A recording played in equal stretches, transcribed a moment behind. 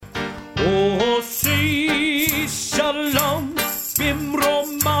יוסי שלום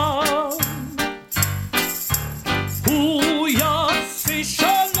במרומה הוא יוסי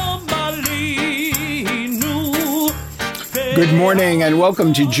שלום עלינו. Good morning and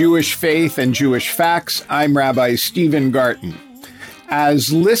welcome to Jewish Faith and Jewish Facts. I'm Rabbi Stephen Garten.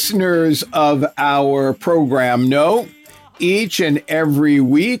 As listeners of our program know, each and every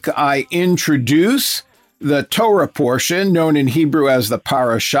week I introduce the Torah portion, known in Hebrew as the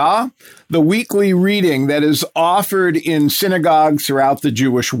Parashah, the weekly reading that is offered in synagogues throughout the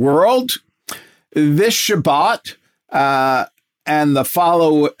Jewish world. This Shabbat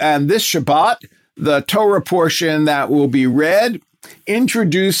this Shabbat, the Torah portion that will be read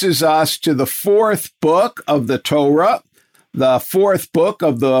introduces us to the fourth book of the Torah, the fourth book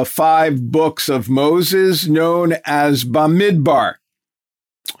of the 5 books of Moses, known as Bamidbar.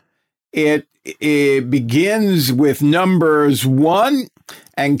 It begins with Numbers 1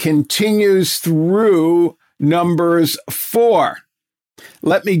 and continues through Numbers 4.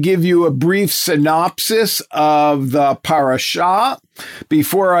 Let me give you a brief synopsis of the parashah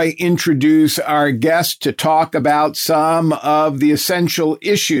before I introduce our guest to talk about some of the essential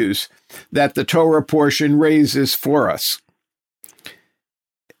issues that the Torah portion raises for us.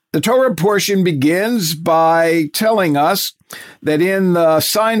 The Torah portion begins by telling us that in the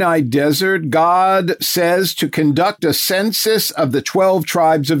Sinai desert, God says to conduct a census of the 12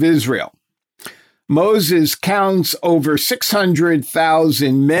 tribes of Israel. Moses counts over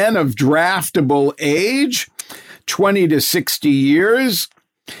 600,000 men of draftable age, 20 to 60 years.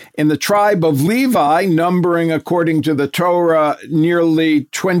 In the tribe of Levi, numbering according to the Torah nearly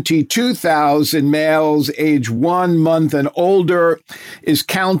 22,000 males age 1 month and older, is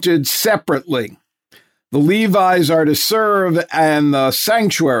counted separately. The Levites are to serve in the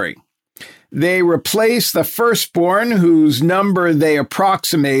sanctuary. They replace the firstborn, whose number they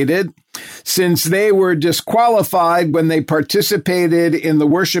approximated, since they were disqualified when they participated in the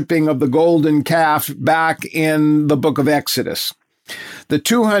worshiping of the golden calf back in the book of Exodus. The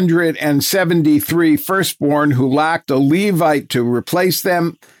 273 firstborn who lacked a Levite to replace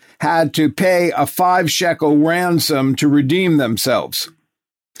them had to pay a 5-shekel ransom to redeem themselves.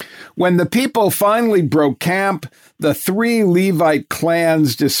 When the people finally broke camp, the 3 Levite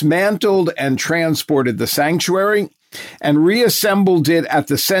clans dismantled and transported the sanctuary and reassembled it at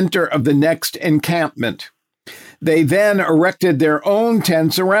the center of the next encampment. They then erected their own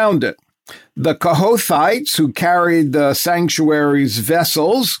tents around it. The Kohathites, who carried the sanctuary's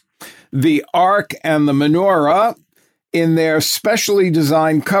vessels, the ark and the menorah, in their specially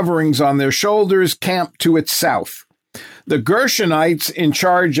designed coverings on their shoulders, camped to its south. The Gershonites, in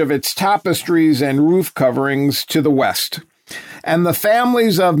charge of its tapestries and roof coverings, to the west. And the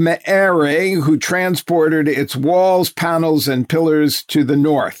families of Me'ere, who transported its walls, panels, and pillars, to the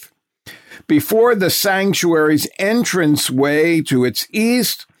north. Before the sanctuary's entranceway to its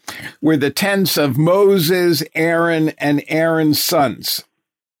east were the tents of Moses, Aaron, and Aaron's sons.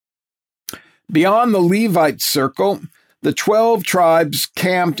 Beyond the Levite circle, the 12 tribes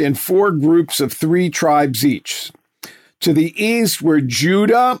camped in 4 groups of 3 tribes each. To the east were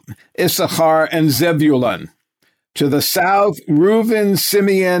Judah, Issachar, and Zebulun. To the south, Reuben,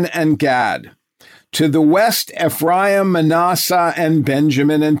 Simeon, and Gad. To the west, Ephraim, Manasseh, and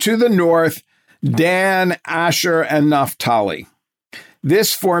Benjamin. And to the north, Dan, Asher, and Naphtali.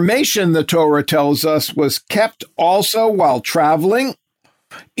 This formation, the Torah tells us, was kept also while traveling.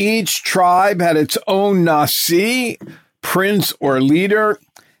 Each tribe had its own nasi, prince or leader,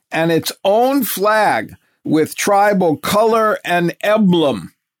 and its own flag with tribal color and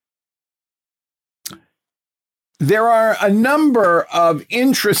emblem. There are a number of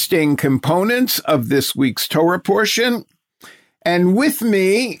interesting components of this week's Torah portion, and with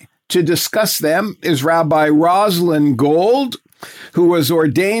me to discuss them is Rabbi Rosalind Gold, who was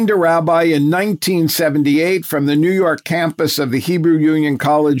ordained a rabbi in 1978 from the New York campus of the Hebrew Union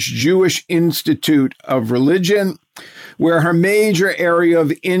College Jewish Institute of Religion, where her major area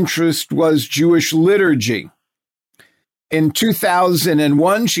of interest was Jewish liturgy. In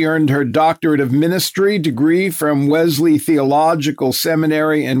 2001, she earned her Doctorate of Ministry degree from Wesley Theological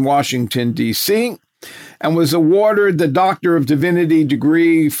Seminary in Washington, D.C., and was awarded the Doctor of Divinity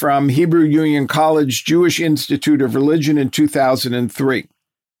degree from Hebrew Union College Jewish Institute of Religion in 2003.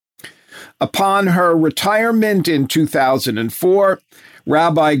 Upon her retirement in 2004,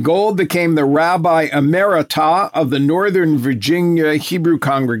 Rabbi Gold became the Rabbi Emerita of the Northern Virginia Hebrew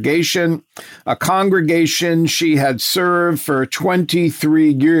Congregation, a congregation she had served for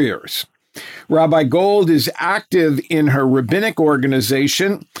 23 years. Rabbi Gold is active in her rabbinic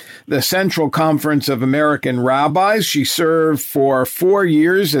organization, the Central Conference of American Rabbis. She served for 4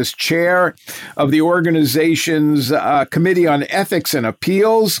 years as chair of the organization's Committee on Ethics and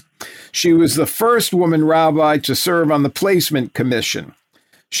Appeals. She was the first woman rabbi to serve on the Placement Commission.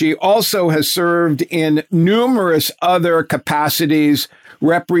 She also has served in numerous other capacities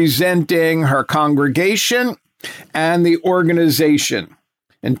representing her congregation and the organization.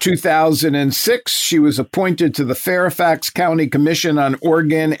 In 2006, she was appointed to the Fairfax County Commission on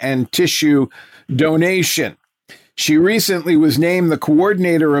Organ and Tissue Donation. She recently was named the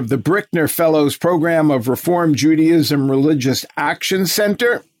coordinator of the Brickner Fellows Program of Reform Judaism Religious Action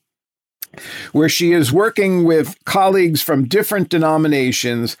Center, where she is working with colleagues from different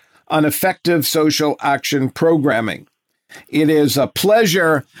denominations on effective social action programming. It is a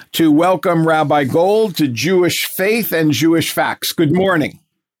pleasure to welcome Rabbi Gold to Jewish Faith and Jewish Facts. Good morning.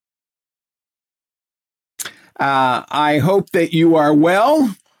 I hope that you are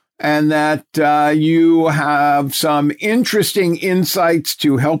well and that you have some interesting insights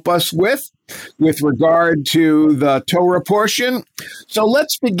to help us with regard to the Torah portion. So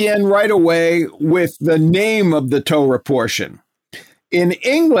let's begin right away with the name of the Torah portion. In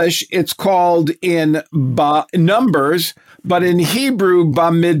English, it's called in Numbers, but in Hebrew,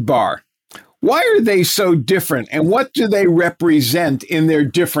 Bamidbar. Why are they so different, and what do they represent in their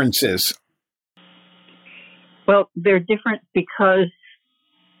differences? Well, they're different because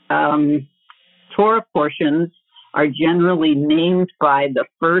Torah portions are generally named by the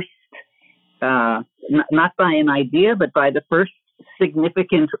first, not by an idea, but by the first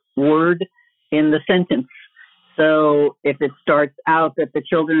significant word in the sentence. So if it starts out that the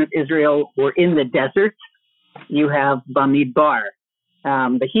children of Israel were in the desert, you have Bamidbar,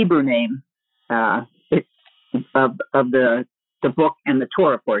 the Hebrew name of the book and the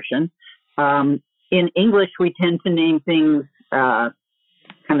Torah portion. In English, we tend to name things kind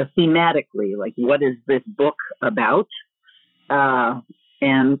of thematically, like what is this book about?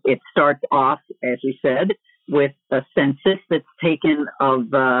 And it starts off, as we said, with a census that's taken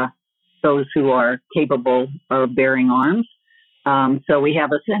of those who are capable of bearing arms. So we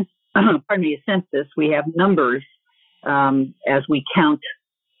have a census. We have numbers as we count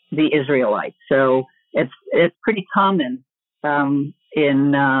the Israelites. So it's pretty common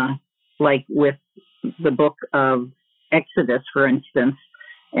in like with the book of Exodus, for instance,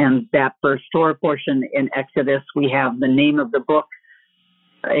 and that first Torah portion in Exodus, we have the name of the book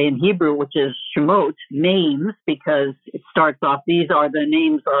in Hebrew, which is Shemot, names, because it starts off, these are the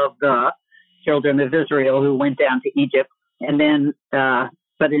names of the children of Israel who went down to Egypt. And then,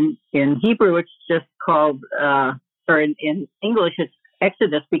 but in Hebrew, it's just called, or in English, it's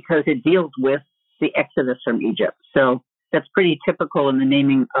Exodus because it deals with the Exodus from Egypt. So that's pretty typical in the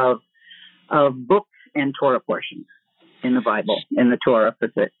naming of books and Torah portions in the Bible, in the Torah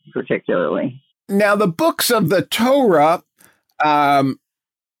particularly. Now, the books of the Torah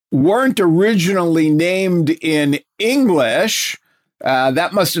weren't originally named in English.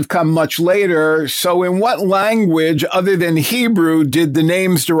 That must have come much later. So in what language other than Hebrew did the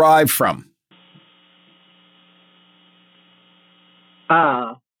names derive from?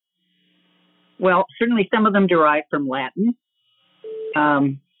 Well, certainly some of them derive from Latin.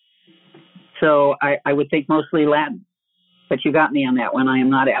 So I would think mostly Latin, but you got me on that one. I am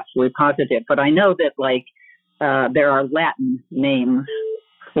not absolutely positive, but I know that there are Latin names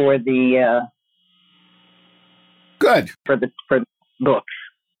for the for the books.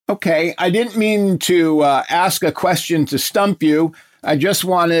 Okay, I didn't mean to ask a question to stump you. I just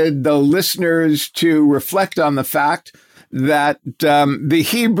wanted the listeners to reflect on the fact that the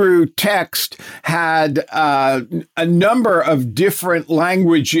Hebrew text had a number of different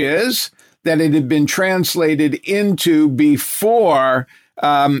languages that it had been translated into before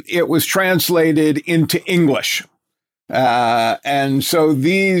it was translated into English. And so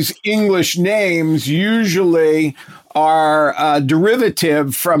these English names usually are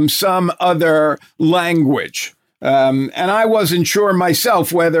derivative from some other language. And I wasn't sure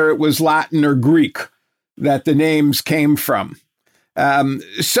myself whether it was Latin or Greek that the names came from.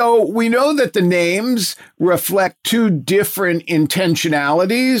 So we know that the names reflect two different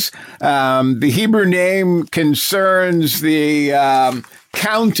intentionalities. The Hebrew name concerns the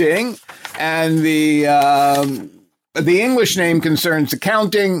counting, and the English name concerns the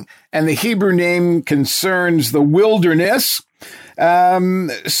counting, and the Hebrew name concerns the wilderness.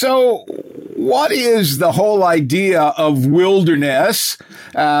 So what is the whole idea of wilderness?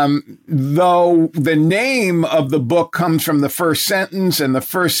 Though the name of the book comes from the first sentence and the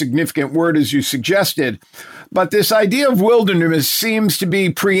first significant word, as you suggested, but this idea of wilderness seems to be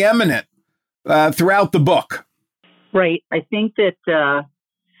preeminent throughout the book. Right. I think that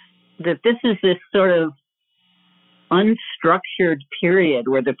that this is this sort of unstructured period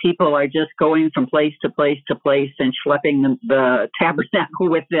where the people are just going from place to place to place and schlepping the tabernacle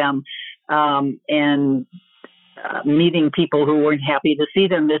with them, and meeting people who weren't happy to see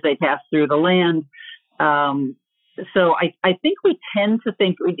them as they passed through the land. So I think we tend to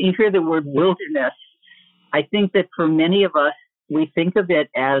think, when you hear the word wilderness, I think that for many of us, we think of it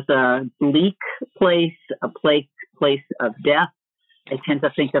as a bleak place, a place of death. I tend to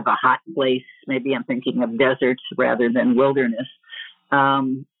think of a hot place. Maybe I'm thinking of deserts rather than wilderness.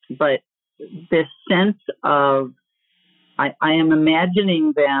 But this sense of, I am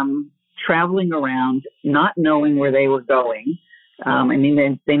imagining them traveling around, not knowing where they were going. I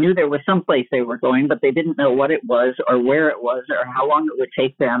mean, they knew there was some place they were going, but they didn't know what it was or where it was or how long it would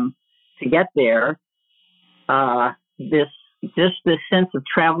take them to get there. This sense of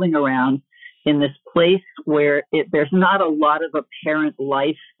traveling around in this place where there's not a lot of apparent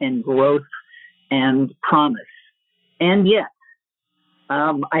life and growth and promise. And yet,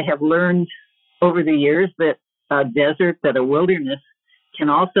 I have learned over the years that a desert, that a wilderness can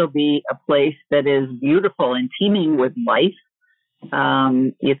also be a place that is beautiful and teeming with life.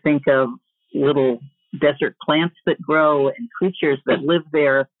 You think of little desert plants that grow and creatures that live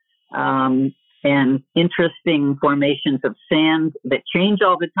there, and interesting formations of sand that change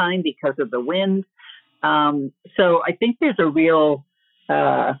all the time because of the wind. So I think there's a real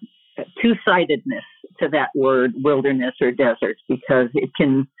two-sidedness to that word wilderness or desert, because it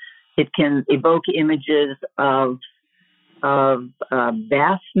can evoke images of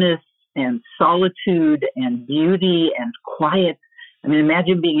vastness and solitude and beauty and quiet. I mean,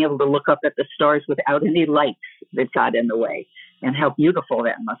 imagine being able to look up at the stars without any lights that got in the way, and how beautiful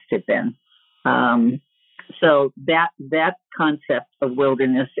that must have been. So that concept of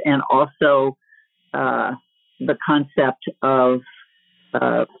wilderness, and also the concept of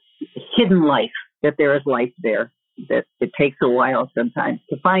hidden life, that there is life there, that it takes a while sometimes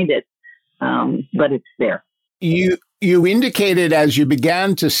to find it, but it's there. You indicated as you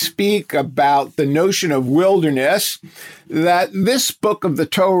began to speak about the notion of wilderness that this book of the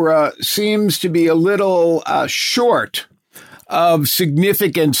Torah seems to be a little short of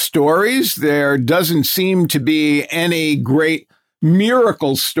significant stories. There doesn't seem to be any great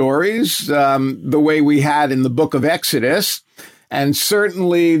miracle stories the way we had in the book of Exodus. And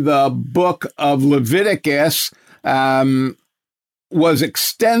certainly the book of Leviticus was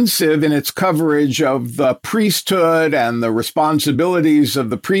extensive in its coverage of the priesthood and the responsibilities of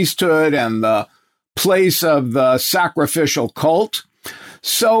the priesthood and the place of the sacrificial cult.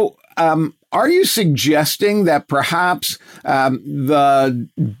 So, are you suggesting that perhaps the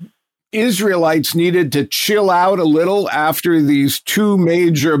Israelites needed to chill out a little after these two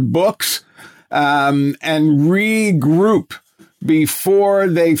major books and regroup before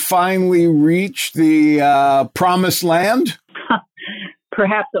they finally reach the promised land?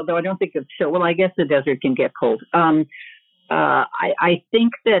 Perhaps, although I don't think it's so. Well, I guess the desert can get cold. I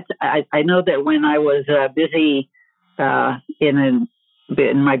think that I know that when I was busy in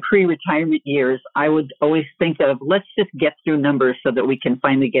my pre-retirement years, I would always think of, let's just get through Numbers so that we can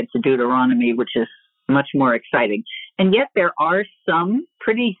finally get to Deuteronomy, which is much more exciting. And yet there are some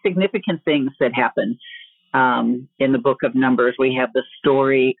pretty significant things that happen in the book of Numbers. We have the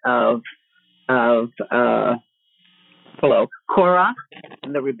story of Korah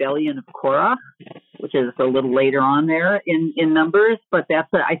and the rebellion of Korah, which is a little later on there in Numbers, but that's,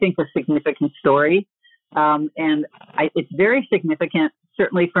 I think, a significant story. It's very significant,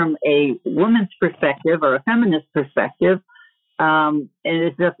 certainly from a woman's perspective or a feminist perspective. And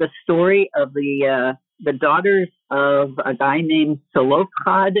it's just the story of the daughters of a guy named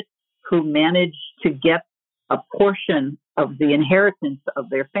Zelophehad, who managed to get a portion of the inheritance of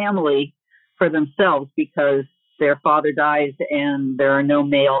their family for themselves, because their father dies and there are no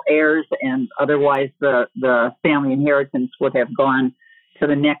male heirs, and otherwise the family inheritance would have gone to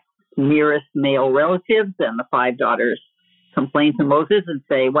the next nearest male relatives. And the five daughters complain to Moses and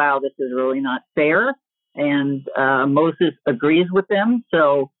say, wow, this is really not fair. And Moses agrees with them.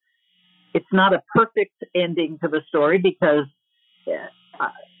 So it's not a perfect ending to the story, because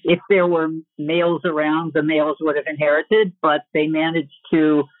if there were males around, the males would have inherited, but they managed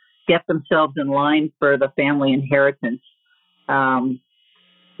to get themselves in line for the family inheritance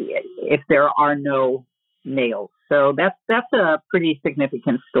if there are no males. So that's a pretty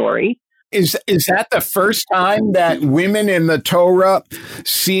significant story. Is that the first time that women in the Torah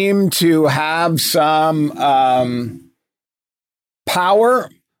seem to have some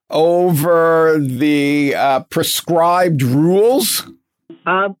power over the prescribed rules?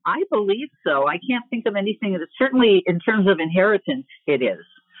 I believe so. I can't think of anything that certainly in terms of inheritance, it is.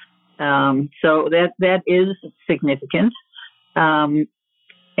 So that is significant.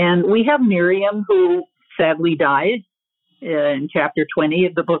 And we have Miriam, who sadly died in chapter 20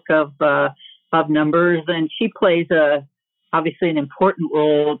 of the book of Numbers, and she plays obviously an important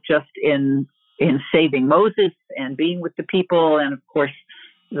role just in saving Moses and being with the people, and of course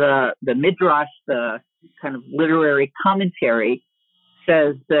the Midrash, the kind of literary commentary,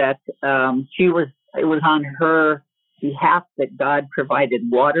 says that it was on her behalf that God provided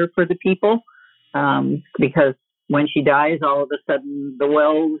water for the people, because when she dies, all of a sudden the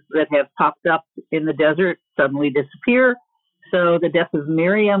wells that have popped up in the desert suddenly disappear. So the death of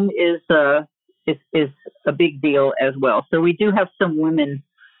Miriam is a big deal as well. So we do have some women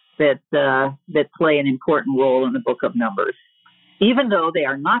that play an important role in the book of Numbers, even though they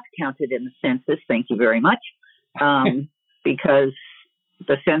are not counted in the census. Thank you very much, because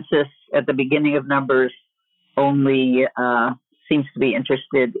the census at the beginning of Numbers only seems to be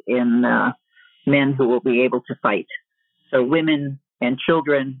interested in men who will be able to fight. So women and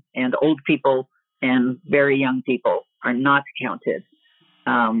children and old people and very young people are not counted,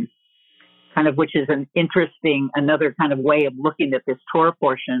 which is another kind of way of looking at this Torah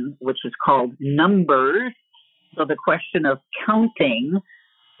portion, which is called Numbers. So the question of counting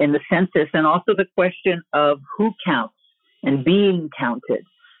in the census, and also the question of who counts and being counted.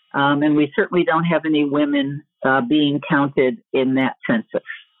 And we certainly don't have any women being counted in that census,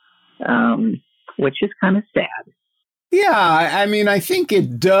 which is kind of sad. Yeah, I mean, I think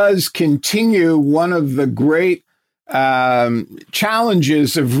it does continue one of the great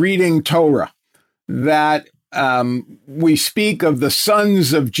challenges of reading Torah, that we speak of the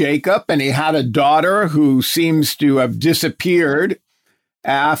sons of Jacob, and he had a daughter who seems to have disappeared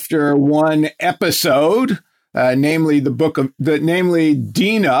after one episode, namely Dinah,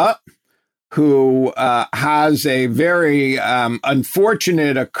 who has a very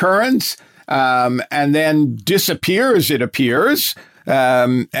unfortunate occurrence, and then disappears, it appears.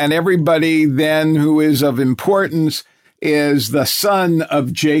 And everybody then who is of importance is the son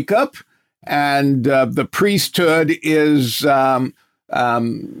of Jacob, and the priesthood is a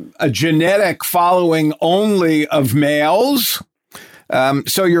genetic following only of males.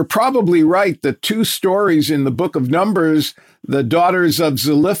 So you're probably right. The two stories in the book of Numbers, the daughters of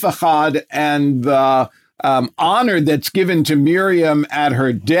Zelophehad and the honor that's given to Miriam at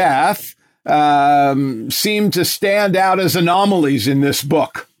her death, seem to stand out as anomalies in this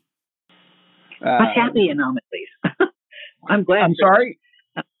book. Happy anomalies. I'm glad. I'm sorry?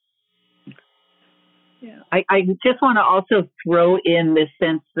 I just want to also throw in this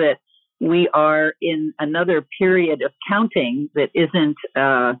sense that we are in another period of counting that isn't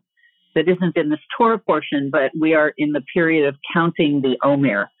in this Torah portion, but we are in the period of counting the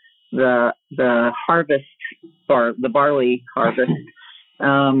Omer, the harvest, or the barley harvest.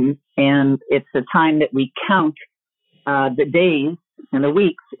 And it's the time that we count the days and the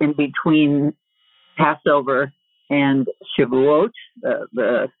weeks in between Passover and Shavuot,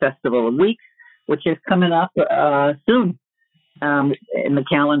 the Festival of Weeks, which is coming up soon in the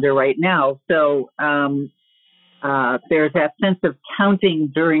calendar right now. So there's that sense of counting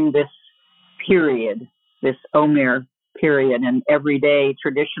during this period, this Omer period. And every day,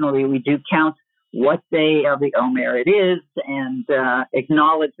 traditionally, we do count what day of the Omer it is, and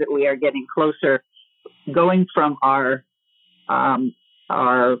acknowledge that we are getting closer, going from our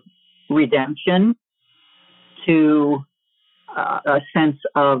redemption to a sense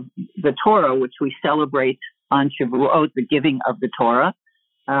of the Torah, which we celebrate on Shavuot, the giving of the Torah.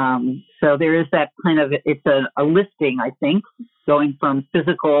 So there is that kind of, it's a listing, I think, going from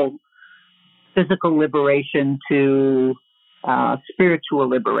physical liberation to spiritual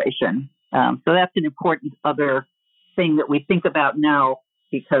liberation. So that's an important other thing that we think about now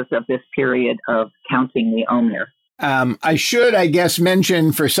because of this period of counting the Omer. I should, I guess,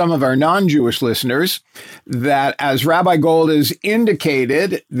 mention for some of our non-Jewish listeners that, as Rabbi Gold has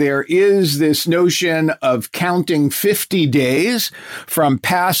indicated, there is this notion of counting 50 days from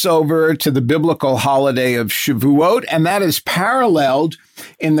Passover to the biblical holiday of Shavuot, and that is paralleled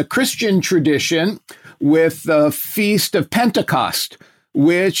in the Christian tradition with the Feast of Pentecost,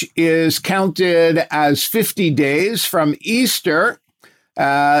 which is counted as 50 days from Easter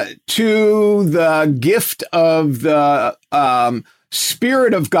to the gift of the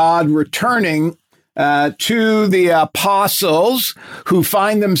Spirit of God returning to the apostles who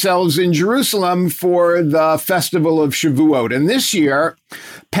find themselves in Jerusalem for the festival of Shavuot. And this year,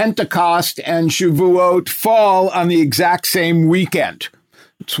 Pentecost and Shavuot fall on the exact same weekend.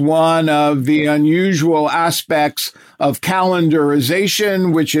 It's one of the unusual aspects of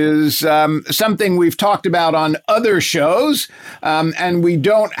calendarization, which is something we've talked about on other shows, and we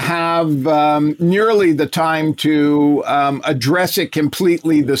don't have nearly the time to address it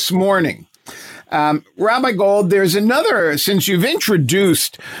completely this morning. Rabbi Gold, there's another, since you've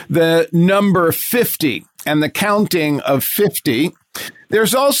introduced the number 50 and the counting of 50,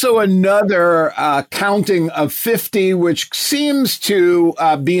 there's also another counting of 50, which seems to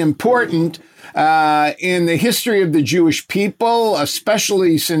be important in the history of the Jewish people,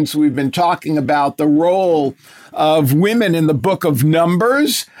 especially since we've been talking about the role of women in the book of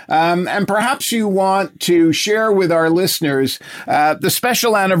Numbers. And perhaps you want to share with our listeners the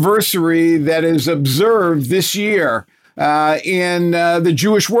special anniversary that is observed this year in the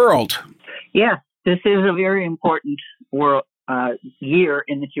Jewish world. Yeah, this is a very important year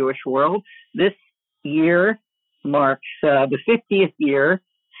in the Jewish world. This year marks the 50th year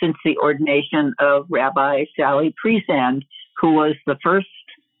since the ordination of Rabbi Sally Priesand, who was the first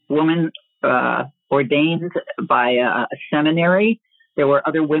woman ordained by a seminary. There were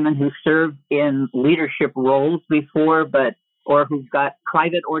other women who served in leadership roles before, or who got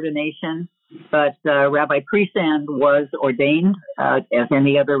private ordination. But Rabbi Priesand was ordained, as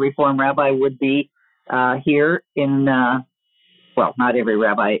any other Reform rabbi would be here in, well, not every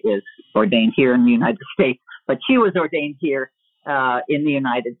rabbi is ordained here in the United States, but she was ordained here in the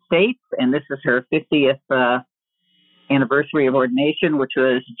United States, and this is her 50th anniversary of ordination, which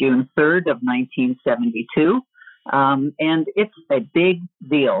was June 3rd of 1972. And it's a big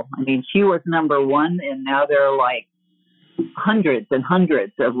deal. I mean, she was number one, and now there are like hundreds and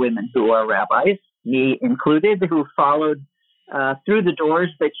hundreds of women who are rabbis, me included, who followed through the doors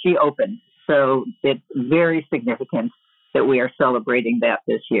that she opened. So it's very significant that we are celebrating that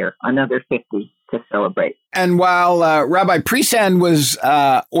this year, another 50 to celebrate. And while Rabbi Priesand was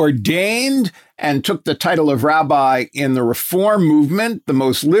ordained and took the title of rabbi in the Reform movement, the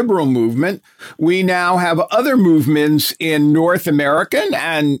most liberal movement, we now have other movements in North American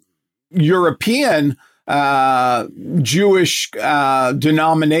and European Jewish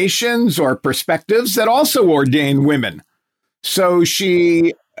denominations or perspectives that also ordain women. So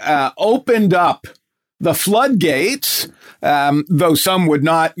she opened up the floodgates, though some would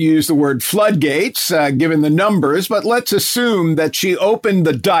not use the word floodgates, given the numbers, but let's assume that she opened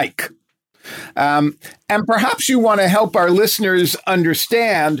the dike. And perhaps you want to help our listeners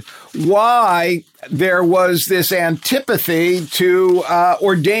understand why there was this antipathy to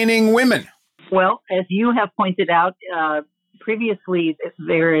ordaining women. Well, as you have pointed out previously,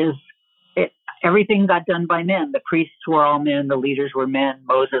 everything got done by men. The priests were all men. The leaders were men.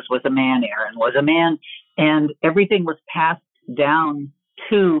 Moses was a man. Aaron was a man. And everything was passed down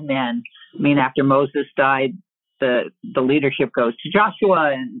to men. I mean, after Moses died, the leadership goes to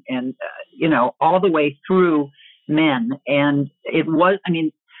Joshua and all the way through men. And it was, I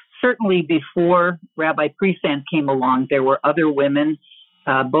mean, certainly before Rabbi Priesand came along, there were other women,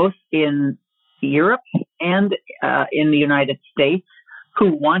 both in Europe and in the United States,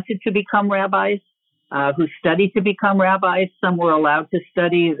 who wanted to become rabbis, who studied to become rabbis. Some were allowed to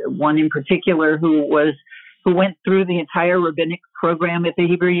study. One in particular who went through the entire rabbinic program at the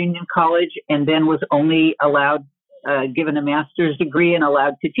Hebrew Union College and then was only allowed, given a master's degree and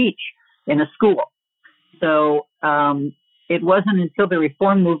allowed to teach in a school. So it wasn't until the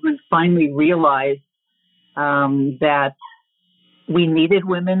Reform movement finally realized that we needed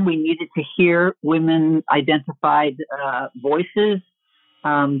women. We needed to hear women-identified voices,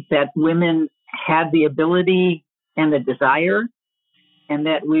 that women had the ability and the desire, and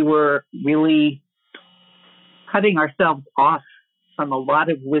that we were really cutting ourselves off from a lot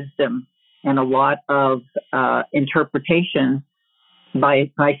of wisdom and a lot of interpretation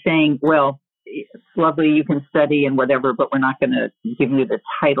by saying, well, it's lovely, you can study and whatever, but we're not going to give you the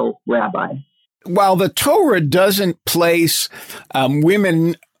title rabbi. While the Torah doesn't place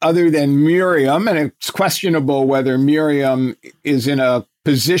women other than Miriam, and it's questionable whether Miriam is in a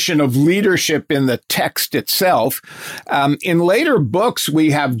position of leadership in the text itself, in later books,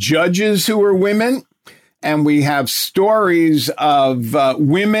 we have judges who are women, and we have stories of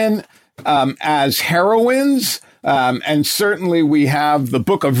women as heroines. And certainly we have the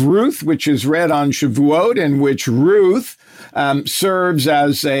book of Ruth, which is read on Shavuot, in which Ruth serves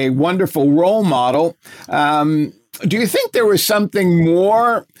as a wonderful role model. Do you think there was something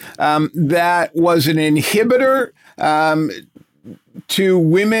more that was an inhibitor to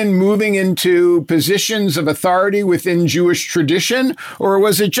women moving into positions of authority within Jewish tradition, or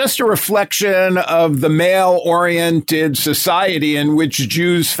was it just a reflection of the male-oriented society in which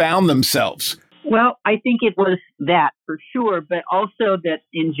Jews found themselves? Well, I think it was that for sure, but also that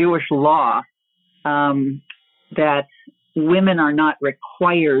in Jewish law, that women are not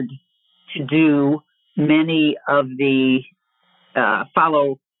required to do many of the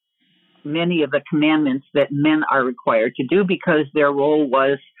follow many of the commandments that men are required to do, because their role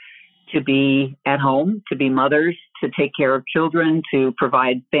was to be at home, to be mothers, to take care of children, to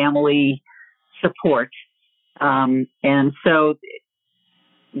provide family support. And so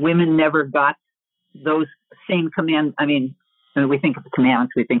women never got those same commands. I mean, when we think of the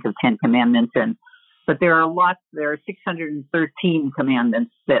commandments, we think of 10 commandments, but there are 613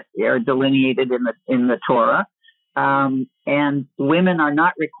 commandments that are delineated in the Torah. And women are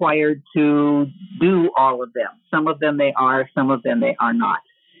not required to do all of them. Some of them they are, some of them they are not.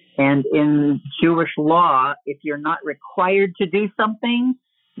 And in Jewish law, if you're not required to do something,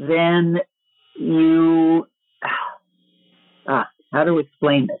 then you, how to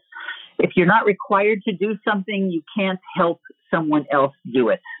explain this? If you're not required to do something, you can't help someone else do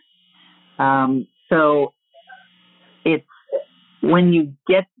it. So it's when you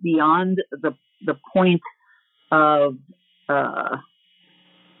get beyond the point of, I'm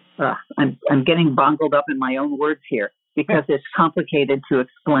getting bungled up in my own words here because it's complicated to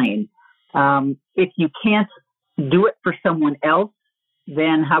explain. If you can't do it for someone else,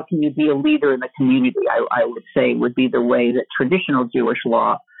 then how can you be a leader in the community? I would say would be the way that traditional Jewish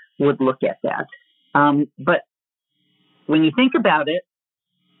law would look at that. But when you think about it,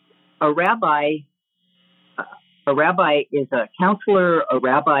 a rabbi is a counselor. A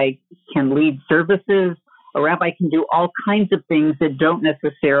rabbi can lead services. A rabbi can do all kinds of things that don't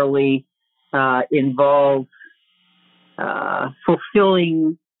necessarily involve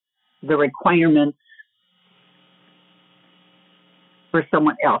fulfilling the requirements for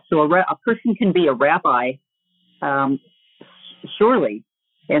someone else. So a person can be a rabbi, surely,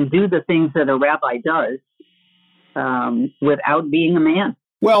 and do the things that a rabbi does without being a man.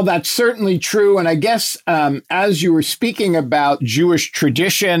 Well, that's certainly true. And I guess as you were speaking about Jewish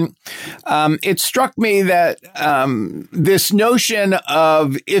tradition, it struck me that this notion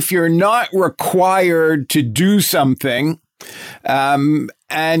of if you're not required to do something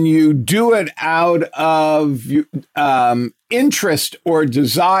and you do it out of interest or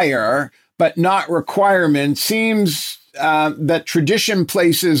desire, but not requirement, seems that tradition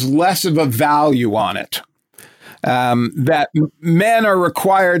places less of a value on it. That men are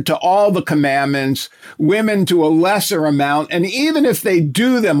required to all the commandments, women to a lesser amount. And even if they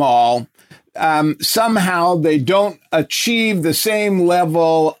do them all, somehow they don't achieve the same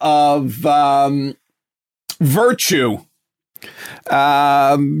level of virtue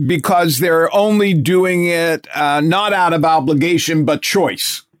because they're only doing it not out of obligation, but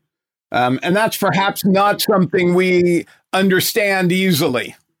choice. And that's perhaps not something we understand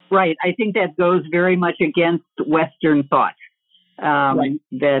easily. Right. I think that goes very much against Western thought, Right.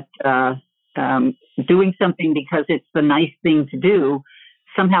 that doing something because it's the nice thing to do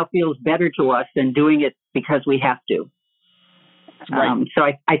somehow feels better to us than doing it because we have to. Right. So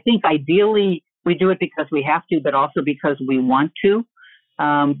I think ideally we do it because we have to, but also because we want to.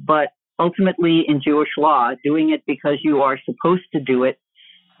 But ultimately in Jewish law, doing it because you are supposed to do it,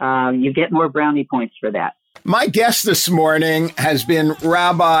 you get more brownie points for that. My guest this morning has been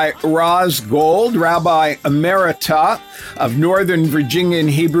Rabbi Roz Gold, Rabbi Emerita of Northern Virginian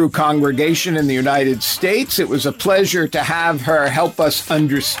Hebrew Congregation in the United States. It was a pleasure to have her help us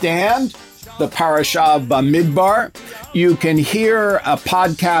understand the Parashah of Bamidbar. You can hear a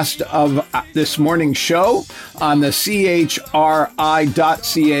podcast of this morning's show on the chri.ca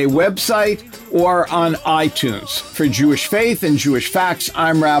website or on iTunes. For Jewish Faith and Jewish Facts,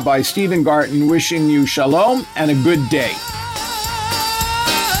 I'm Rabbi Stephen Garten, wishing you shalom and a good day.